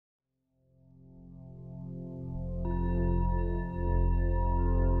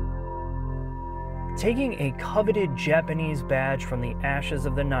Taking a coveted Japanese badge from the ashes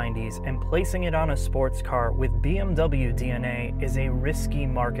of the 90s and placing it on a sports car with BMW DNA is a risky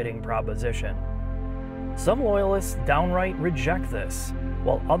marketing proposition. Some loyalists downright reject this,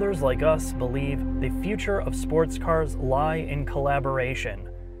 while others like us believe the future of sports cars lie in collaboration.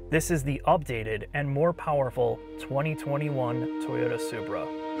 This is the updated and more powerful 2021 Toyota Supra.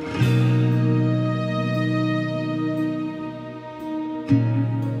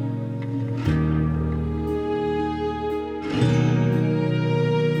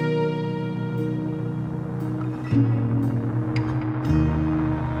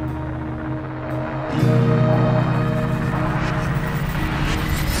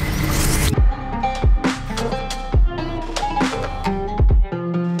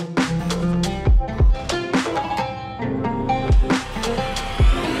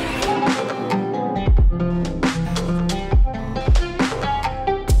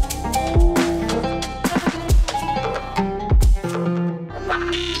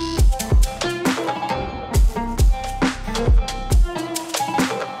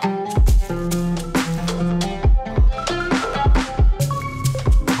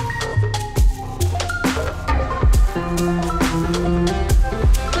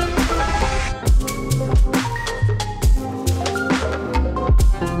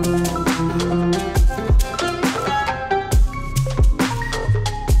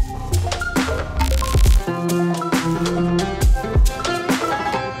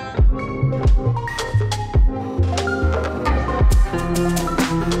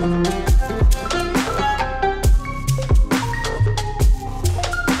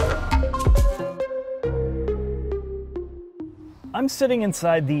 I'm sitting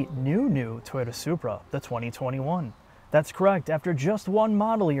inside the new Toyota Supra, the 2021. That's correct, after just one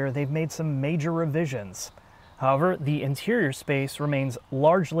model year, they've made some major revisions. However, the interior space remains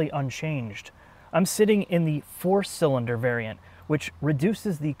largely unchanged. I'm sitting in the 4-cylinder variant, which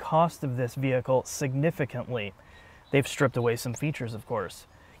reduces the cost of this vehicle significantly. They've stripped away some features, of course.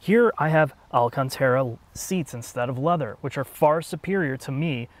 Here I have Alcantara seats instead of leather, which are far superior to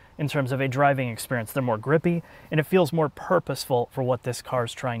me in terms of a driving experience. They're more grippy, and it feels more purposeful for what this car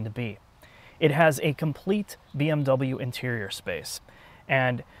is trying to be. It has a complete BMW interior space,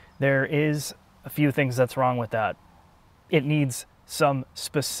 and there is a few things that's wrong with that. It needs some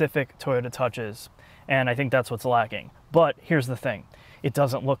specific Toyota touches, and I think that's what's lacking. But here's the thing. It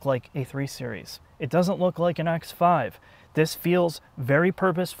doesn't look like a 3 Series. It doesn't look like an X5. This feels very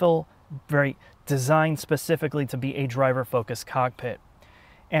purposeful, very designed specifically to be a driver-focused cockpit.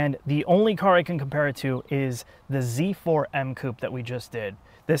 And the only car I can compare it to is the Z4 M Coupe that we just did.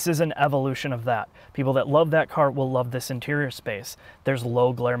 This is an evolution of that. People that love that car will love this interior space. There's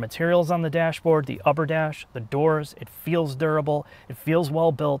low glare materials on the dashboard, the upper dash, the doors. It feels durable, it feels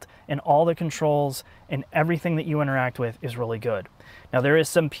well built, and all the controls and everything that you interact with is really good. Now there is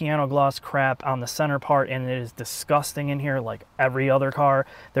some piano gloss crap on the center part, and it is disgusting in here like every other car.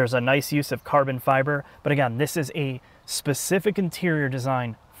 There's a nice use of carbon fiber, but again, this is a specific interior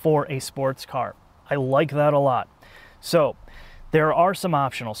design for a sports car. I like that a lot. So there are some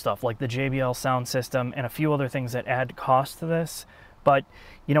optional stuff like the JBL sound system and a few other things that add cost to this, but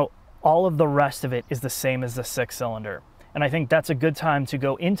you know, all of the rest of it is the same as the 6-cylinder. And I think that's a good time to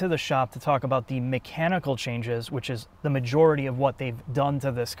go into the shop to talk about the mechanical changes, which is the majority of what they've done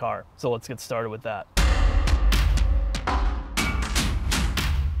to this car. So let's get started with that.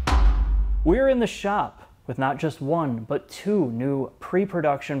 We're in the shop with not just one, but 2 new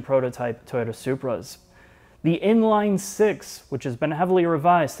pre-production prototype Toyota Supras. The inline 6, which has been heavily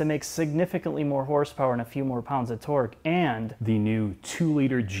revised to make significantly more horsepower and a few more pounds of torque, and the new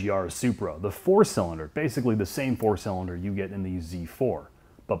 2-liter GR Supra, the 4-cylinder, basically the same 4-cylinder you get in the Z4.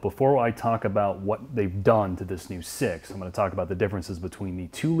 But before I talk about what they've done to this new 6, I'm going to talk about the differences between the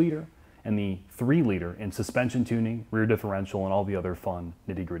 2-liter and the 3-liter in suspension tuning, rear differential, and all the other fun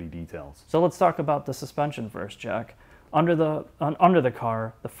nitty-gritty details. So let's talk about the suspension first, Jack. Under the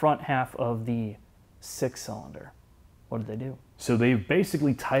car, the front half of the 6-cylinder, what did they do? So they've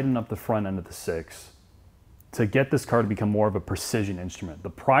basically tightened up the front end of the 6 to get this car to become more of a precision instrument. The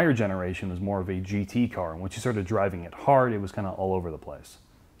prior generation was more of a GT car, and once you started driving it hard, it was kind of all over the place.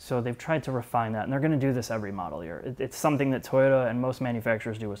 So they've tried to refine that, and they're going to do this every model year. It's something that Toyota and most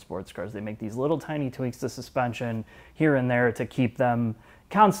manufacturers do with sports cars. They make these little tiny tweaks to suspension here and there to keep them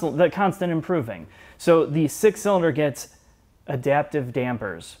constant improving. So the 6-cylinder gets adaptive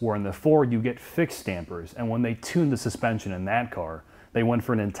dampers. Where in the 4 you get fixed dampers, and when they tuned the suspension in that car, they went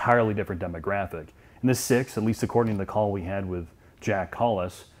for an entirely different demographic. In the 6, at least according to the call we had with Jack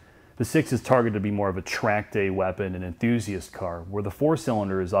Collis, The 6 is targeted to be more of a track day weapon and enthusiast car, where the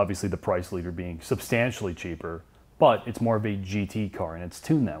 4-cylinder is obviously the price leader, being substantially cheaper, but it's more of a GT car and it's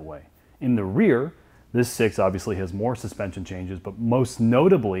tuned that way. In the rear, this 6 obviously has more suspension changes, but most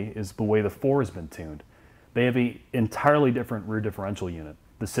notably is the way the 4 has been tuned. They have an entirely different rear differential unit.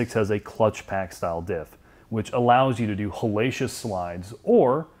 The 6 has a clutch pack style diff, which allows you to do hellacious slides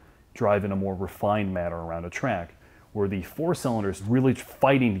or drive in a more refined manner around a track, where the 4-cylinder is really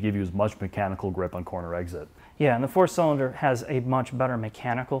fighting to give you as much mechanical grip on corner exit. Yeah, and the 4-cylinder has a much better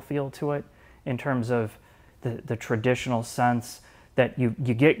mechanical feel to it in terms of the traditional sense that you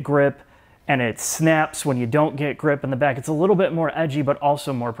get grip and it snaps when you don't get grip in the back. It's a little bit more edgy, but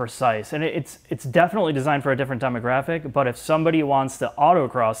also more precise. And it's definitely designed for a different demographic, but if somebody wants to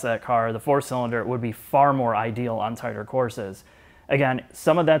autocross that car, the 4-cylinder would be far more ideal on tighter courses. Again,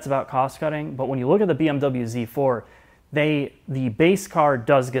 some of that's about cost cutting, but when you look at the BMW Z4, the base car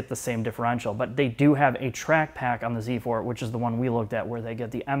does get the same differential, but they do have a track pack on the Z4, which is the one we looked at, where they get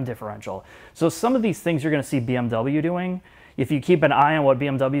the M differential. So some of these things you're going to see BMW doing. If you keep an eye on what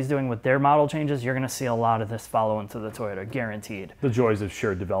BMW is doing with their model changes, you're going to see a lot of this follow into the Toyota, guaranteed. The joys of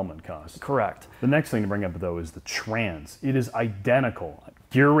shared development costs. Correct. The next thing to bring up, though, is the trans. It is identical.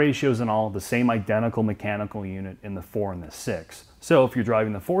 Gear ratios and all, the same identical mechanical unit in the 4 and the 6. So if you're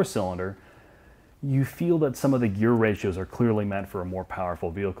driving the 4-cylinder, you feel that some of the gear ratios are clearly meant for a more powerful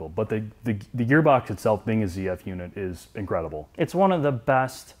vehicle, but the gearbox itself, being a ZF unit, is incredible. It's one of the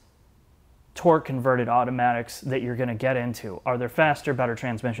best torque converted automatics that you're going to get into. Are there faster, better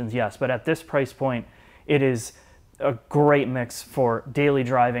transmissions? Yes, but at this price point, it is a great mix for daily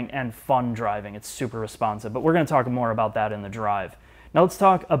driving and fun driving. It's super responsive, but we're going to talk more about that in the drive. Now let's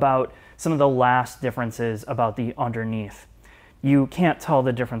talk about some of the last differences about the underneath. You can't tell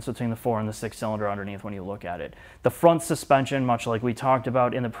the difference between the 4 and the 6-cylinder underneath when you look at it. The front suspension, much like we talked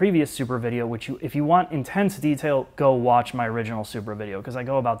about in the previous Supra video, which if you want intense detail, go watch my original Supra video, because I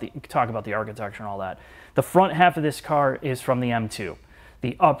talk about the architecture and all that. The front half of this car is from the M2.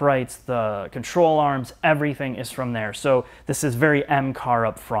 The uprights, the control arms, everything is from there. So this is very M car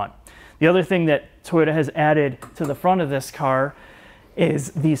up front. The other thing that Toyota has added to the front of this car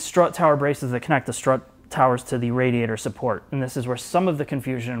is these strut tower braces that connect the strut towers to the radiator support. And this is where some of the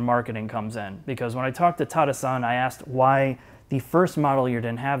confusion in marketing comes in, because when I talked to Tada-san, I asked why the first model year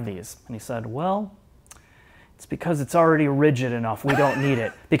didn't have these. And he said, well, it's because it's already rigid enough. We don't need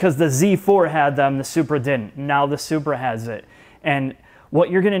it. Because the Z4 had them, the Supra didn't. Now the Supra has it. And what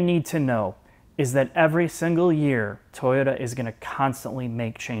you're going to need to know is that every single year, Toyota is going to constantly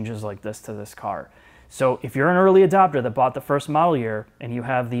make changes like this to this car. So if you're an early adopter that bought the first model year and you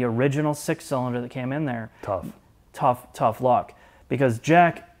have the original 6-cylinder that came in there, tough luck. Because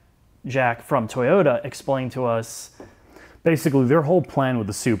Jack from Toyota explained to us, basically their whole plan with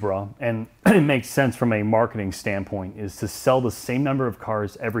the Supra, and it makes sense from a marketing standpoint, is to sell the same number of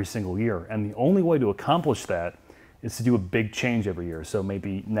cars every single year. And the only way to accomplish that is to do a big change every year. So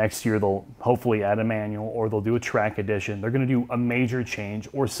maybe next year they'll hopefully add a manual, or they'll do a track edition. They're going to do a major change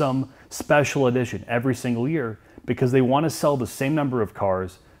or some special edition every single year, because they want to sell the same number of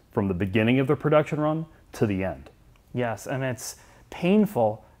cars from the beginning of their production run to the end. Yes, and it's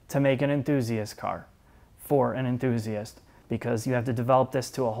painful to make an enthusiast car for an enthusiast, because you have to develop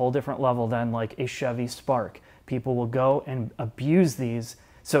this to a whole different level than like a Chevy Spark. People will go and abuse these,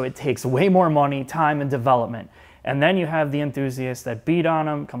 so it takes way more money, time, and development. And then you have the enthusiasts that beat on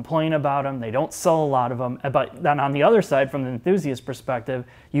them, complain about them, they don't sell a lot of them. But then on the other side, from the enthusiast perspective,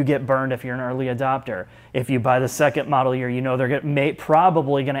 you get burned if you're an early adopter. If you buy the second model year, you know they're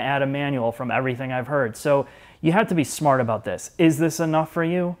probably going to add a manual from everything I've heard. So you have to be smart about this. Is this enough for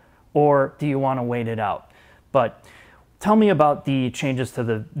you, or do you want to wait it out? But tell me about the changes to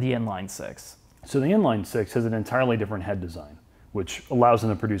the inline 6. So the inline 6 has an entirely different head design, which allows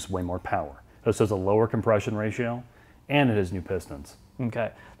them to produce way more power. This has a lower compression ratio, and it has new pistons. Okay.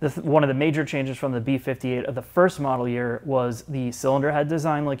 One of the major changes from the B58 of the first model year was the cylinder head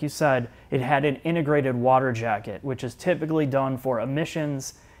design. Like you said, it had an integrated water jacket, which is typically done for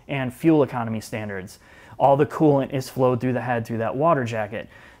emissions and fuel economy standards. All the coolant is flowed through the head through that water jacket.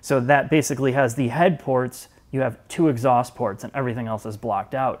 So that basically has the head ports, you have 2 exhaust ports, and everything else is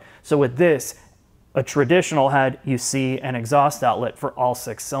blocked out. So with this, a traditional head, you see an exhaust outlet for all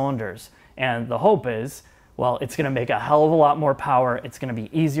 6 cylinders. And the hope is, well, it's going to make a hell of a lot more power. It's going to be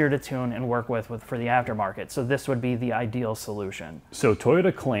easier to tune and work with for the aftermarket. So this would be the ideal solution. So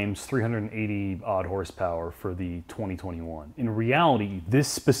Toyota claims 380 odd horsepower for the 2021. In reality, this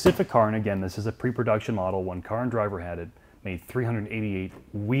specific car, and again, this is a pre-production model, when Car and Driver had it, made 388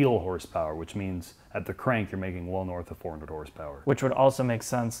 wheel horsepower, which means at the crank you're making well north of 400 horsepower. Which would also make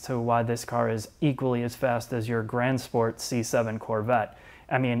sense to why this car is equally as fast as your Grand Sport C7 Corvette.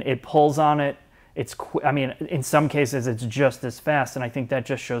 I mean, it pulls on it. I mean, in some cases it's just as fast, and I think that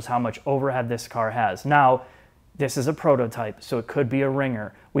just shows how much overhead this car has. Now, this is a prototype, so it could be a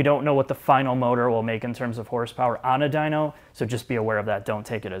ringer. We don't know what the final motor will make in terms of horsepower on a dyno, so just be aware of that. Don't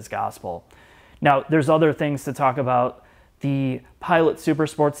take it as gospel. Now, there's other things to talk about. The Pilot Super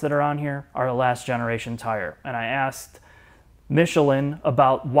Sports that are on here are a last generation tire, and I asked Michelin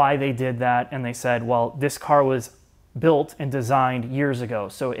about why they did that, and they said, well, this car was built and designed years ago,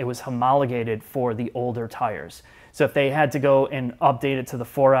 so it was homologated for the older tires. So if they had to go and update it to the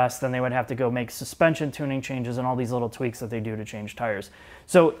 4S, then they would have to go make suspension tuning changes and all these little tweaks that they do to change tires.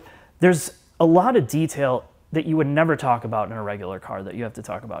 So there's a lot of detail that you would never talk about in a regular car that you have to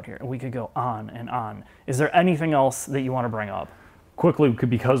talk about here. And we could go on and on. Is there anything else that you want to bring up? Quickly,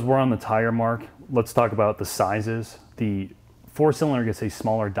 because we're on the tire mark, let's talk about the sizes. The four-cylinder gets a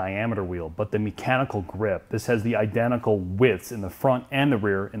smaller diameter wheel, but the mechanical grip, this has the identical widths in the front and the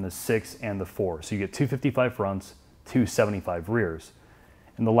rear in the 6 and the 4. So you get 255 fronts, 275 rears.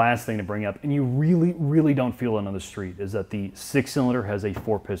 And the last thing to bring up, and you really, really don't feel it on the street, is that the 6-cylinder has a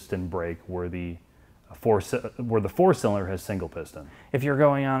 4-piston brake where the 4-cylinder has single piston. If you're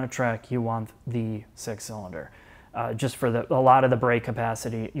going on a trek, you want the 6-cylinder. Just for a lot of the brake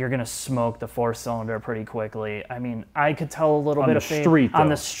capacity, you're going to smoke the 4-cylinder pretty quickly. I mean, I could tell a little bit of fade. On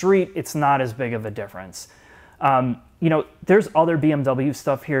the street, it's not as big of a difference. You know, there's other BMW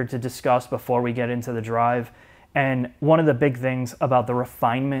stuff here to discuss before we get into the drive. And one of the big things about the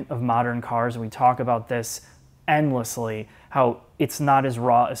refinement of modern cars, and we talk about this endlessly, how it's not as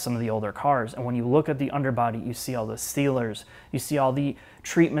raw as some of the older cars. And when you look at the underbody, you see all the sealers, you see all the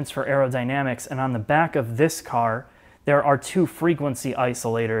treatments for aerodynamics, and on the back of this car, there are 2 frequency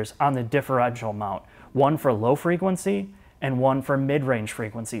isolators on the differential mount, one for low frequency and one for mid-range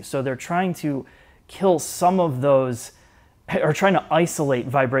frequency. So they're trying to kill some of those, or trying to isolate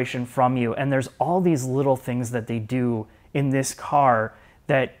vibration from you. And there's all these little things that they do in this car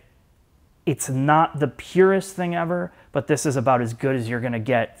that it's not the purest thing ever, but this is about as good as you're going to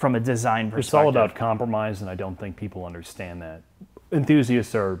get from a design perspective. It's all about compromise, and I don't think people understand that.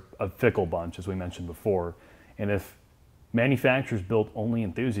 Enthusiasts are a fickle bunch, as we mentioned before, and if manufacturers built only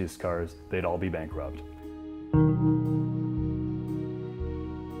enthusiast cars, they'd all be bankrupt.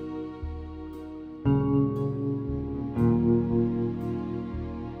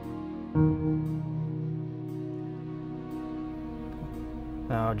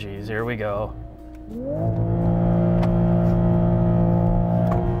 Oh geez, here we go.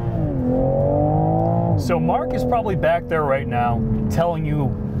 So Mark is probably back there right now telling you,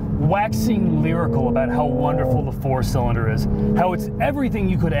 waxing lyrical about how wonderful the 4-cylinder is, how it's everything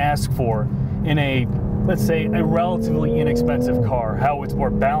you could ask for in a, let's say, a relatively inexpensive car, how it's more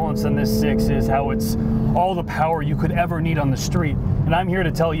balanced than this 6 is, how it's all the power you could ever need on the street. And I'm here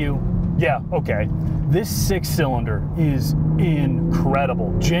to tell you, yeah, okay, this 6-cylinder is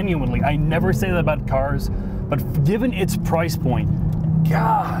incredible. Genuinely, I never say that about cars, but given its price point,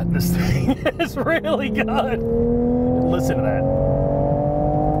 God, this thing is really good. Listen to that.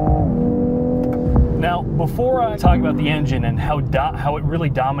 Now, before I talk about the engine and how it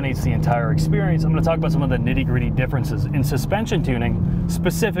really dominates the entire experience, I'm going to talk about some of the nitty-gritty differences in suspension tuning,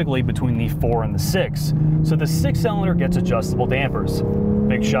 specifically between the 4 and the 6. So the 6-cylinder gets adjustable dampers.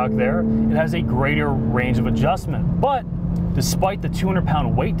 Big shock there. It has a greater range of adjustment, but despite the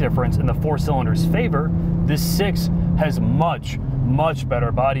 200-pound weight difference in the 4-cylinder's favor, this 6 has much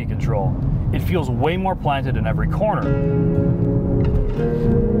better body control. It feels way more planted in every corner.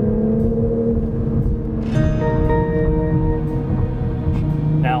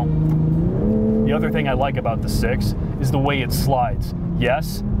 Now, the other thing I like about the 6 is the way it slides.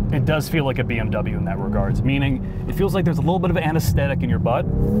 Yes, it does feel like a BMW in that regards, meaning it feels like there's a little bit of anesthetic in your butt,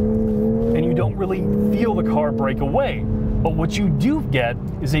 and you don't really feel the car break away. But what you do get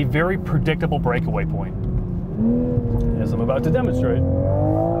is a very predictable breakaway point, as I'm about to demonstrate.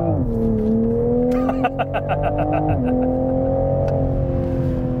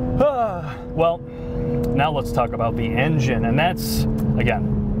 Well, now let's talk about the engine, and that's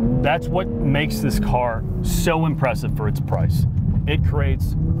what makes this car so impressive for its price. It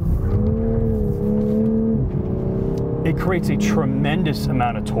creates a tremendous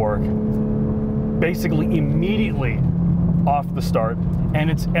amount of torque, basically immediately off the start, and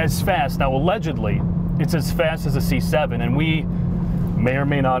it's as fast. Now, allegedly, it's as fast as a C7, and may or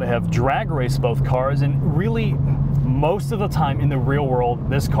may not have drag raced both cars, and really most of the time in the real world,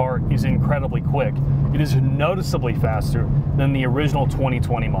 this car is incredibly quick. It is noticeably faster than the original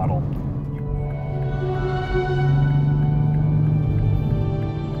 2020 model.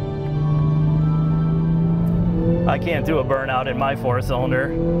 I can't do a burnout in my 4-cylinder.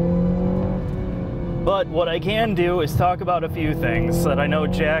 But what I can do is talk about a few things that I know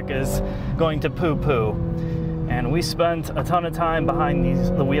Jack is going to poo-poo. And we spent a ton of time behind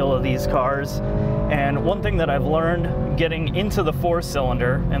the wheel of these cars. And one thing that I've learned getting into the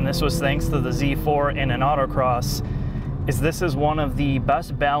 4-cylinder, and this was thanks to the Z4 in an autocross, is this is one of the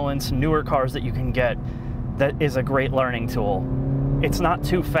best balanced newer cars that you can get that is a great learning tool. It's not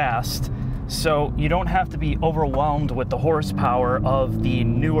too fast, so you don't have to be overwhelmed with the horsepower of the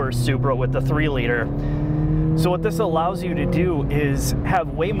newer Supra with the 3-liter. So what this allows you to do is have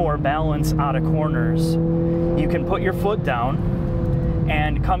way more balance out of corners. You can put your foot down,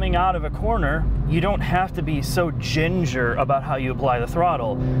 and coming out of a corner, you don't have to be so ginger about how you apply the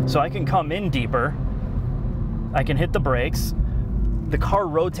throttle. So I can come in deeper, I can hit the brakes, the car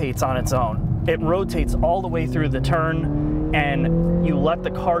rotates on its own. It rotates all the way through the turn, and you let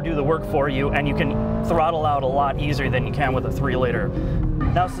the car do the work for you, and you can throttle out a lot easier than you can with a 3-liter.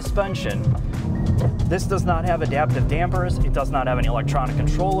 Now, suspension. This does not have adaptive dampers. It does not have any electronic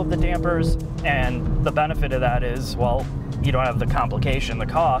control of the dampers, and the benefit of that is, well, you don't have the complication, the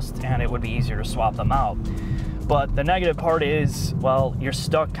cost, and it would be easier to swap them out. But the negative part is, well, you're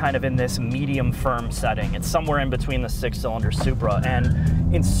stuck kind of in this medium firm setting. It's somewhere in between the 6-cylinder Supra,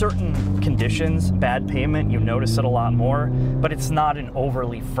 and in certain conditions, bad pavement, you notice it a lot more, but it's not an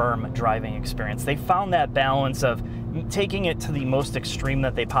overly firm driving experience. They found that balance of taking it to the most extreme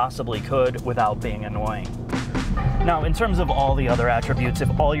that they possibly could without being annoying. Now, in terms of all the other attributes,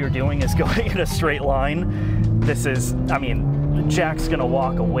 if all you're doing is going in a straight line, this is, I mean, Jack's gonna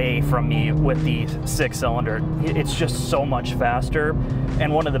walk away from me with the 6-cylinder. It's just so much faster.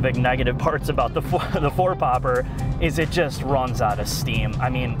 And one of the big negative parts about the 4-popper is it just runs out of steam. I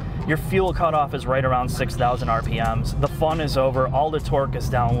mean, your fuel cutoff is right around 6,000 RPMs. The fun is over, all the torque is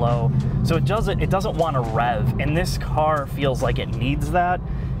down low. So it doesn't want to rev, and this car feels like it needs that.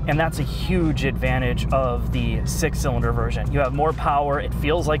 And that's a huge advantage of the 6-cylinder version. You have more power, it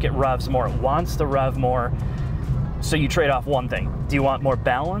feels like it revs more, it wants to rev more. So you trade off one thing. Do you want more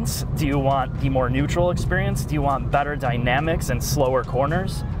balance? Do you want the more neutral experience? Do you want better dynamics and slower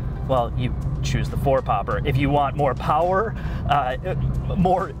corners? Well, you choose the 4-popper. If you want more power,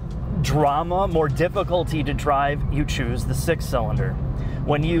 more drama, more difficulty to drive, you choose the 6-cylinder.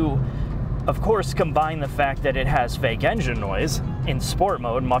 When you, of course, combine the fact that it has fake engine noise in sport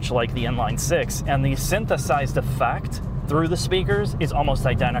mode, much like the inline 6, and the synthesized effect through the speakers is almost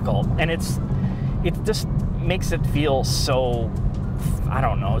identical. And it just makes it feel so, I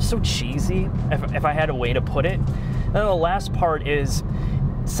don't know, so cheesy, if I had a way to put it. And then the last part is,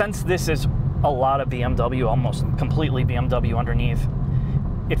 since this is a lot of BMW, almost completely BMW underneath,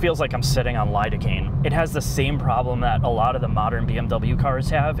 it feels like I'm sitting on lidocaine. It has the same problem that a lot of the modern BMW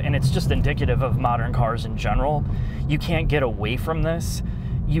cars have, and it's just indicative of modern cars in general. You can't get away from this.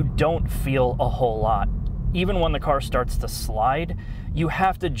 You don't feel a whole lot. Even when the car starts to slide, you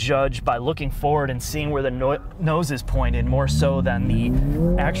have to judge by looking forward and seeing where the nose is pointed more so than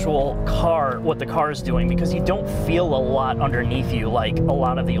the actual car, what the car is doing, because you don't feel a lot underneath you like a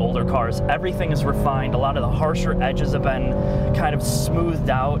lot of the older cars. Everything is refined. A lot of the harsher edges have been kind of smoothed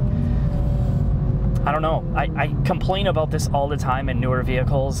out. I don't know. I complain about this all the time in newer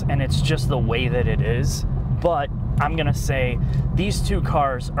vehicles, and it's just the way that it is. But I'm gonna say these two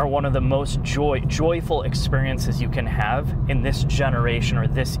cars are one of the most joyful experiences you can have in this generation or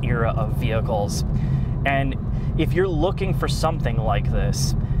this era of vehicles. And if you're looking for something like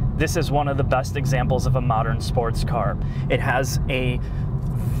this, this is one of the best examples of a modern sports car. It has a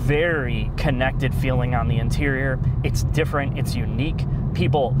very connected feeling on the interior. It's different, it's unique.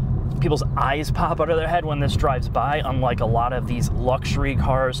 People's eyes pop out of their head when this drives by, unlike a lot of these luxury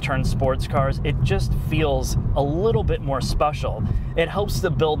cars turned sports cars. It just feels a little bit more special. It helps to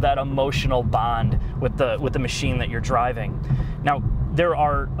build that emotional bond with the machine that you're driving. Now, there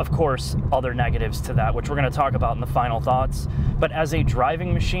are, of course, other negatives to that, which we're going to talk about in the final thoughts. But as a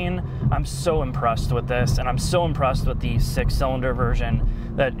driving machine, I'm so impressed with this, and I'm so impressed with the 6-cylinder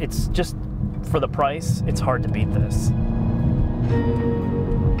version that it's just, for the price, it's hard to beat this.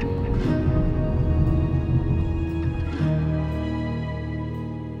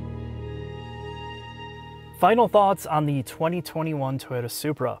 Final thoughts on the 2021 Toyota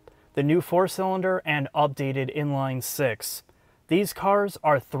Supra, the new 4-cylinder and updated inline 6. These cars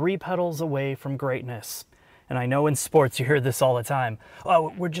are 3 pedals away from greatness. And I know in sports you hear this all the time.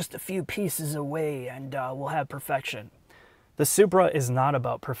 Oh, we're just a few pieces away and we'll have perfection. The Supra is not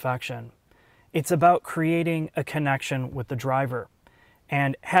about perfection. It's about creating a connection with the driver.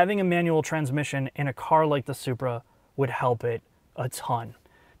 And having a manual transmission in a car like the Supra would help it a ton.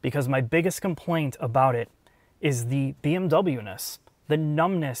 Because my biggest complaint about it is the BMW-ness, the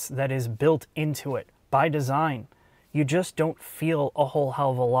numbness that is built into it by design. You just don't feel a whole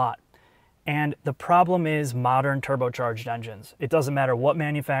hell of a lot. And the problem is modern turbocharged engines. It doesn't matter what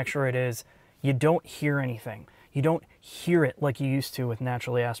manufacturer it is, you don't hear anything. You don't hear it like you used to with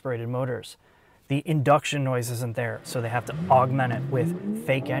naturally aspirated motors. The induction noise isn't there, so they have to augment it with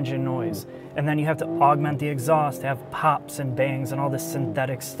fake engine noise. And then you have to augment the exhaust to have pops and bangs and all this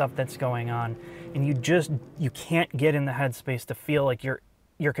synthetic stuff that's going on. And you can't get in the headspace to feel like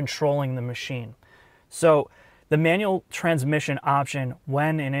you're controlling the machine. So the manual transmission option,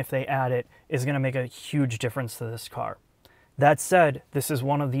 when and if they add it, is going to make a huge difference to this car. That said, this is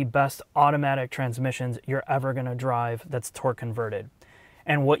one of the best automatic transmissions you're ever going to drive that's torque converted.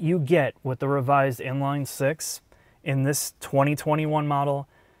 And what you get with the revised inline six in this 2021 model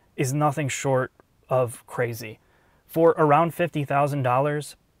is nothing short of crazy. For around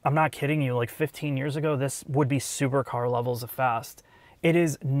 $50,000, I'm not kidding you, like 15 years ago, this would be supercar levels of fast. It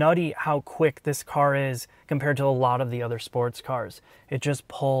is nutty how quick this car is compared to a lot of the other sports cars. It just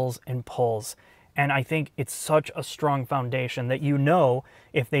pulls and pulls. And I think it's such a strong foundation that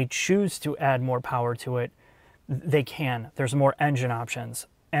if they choose to add more power to it, they can. There's more engine options.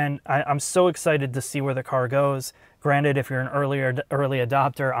 And I'm so excited to see where the car goes. Granted, if you're an early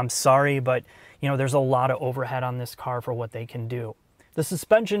adopter, I'm sorry, but there's a lot of overhead on this car for what they can do. The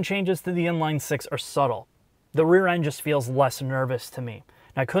suspension changes to the inline six are subtle. The rear end just feels less nervous to me.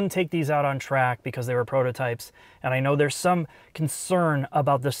 Now, I couldn't take these out on track because they were prototypes, and I know there's some concern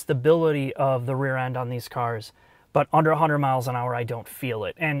about the stability of the rear end on these cars, but under 100 miles an hour, I don't feel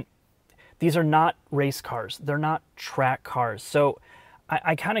it. And these are not race cars. They're not track cars. So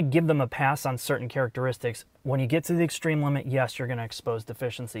I kind of give them a pass on certain characteristics. When you get to the extreme limit, yes, you're going to expose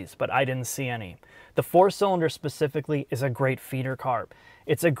deficiencies, but I didn't see any. The four-cylinder specifically is a great feeder car.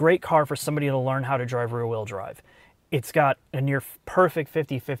 It's a great car for somebody to learn how to drive rear-wheel drive. It's got a near perfect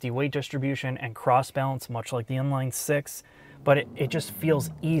 50-50 weight distribution and cross balance, much like the inline six, but it just feels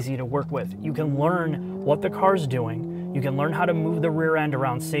easy to work with. You can learn what the car's doing. You can learn how to move the rear end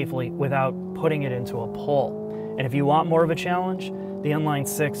around safely without putting it into a pull. And if you want more of a challenge, the inline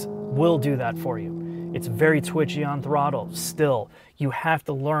six will do that for you. It's very twitchy on throttle. Still, you have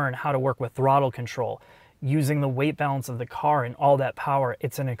to learn how to work with throttle control. Using the weight balance of the car and all that power,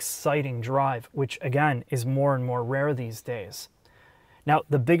 it's an exciting drive, which again is more and more rare these days. Now,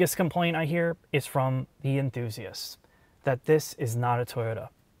 the biggest complaint I hear is from the enthusiasts, that this is not a Toyota.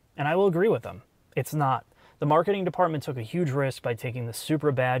 And I will agree with them. It's not. The marketing department took a huge risk by taking the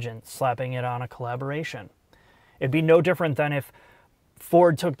Supra badge and slapping it on a collaboration. It'd be no different than if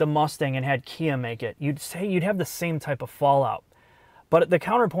Ford took the Mustang and had Kia make it. You'd say you'd have the same type of fallout. But the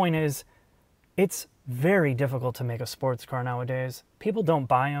counterpoint is, it's very difficult to make a sports car nowadays. People don't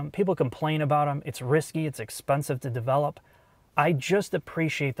buy them. People complain about them. It's risky. It's expensive to develop. I just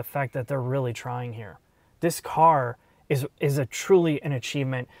appreciate the fact that they're really trying here. This car is truly an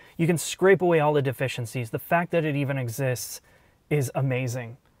achievement. You can scrape away all the deficiencies. The fact that it even exists is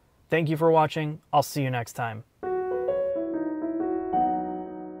amazing. Thank you for watching. I'll see you next time.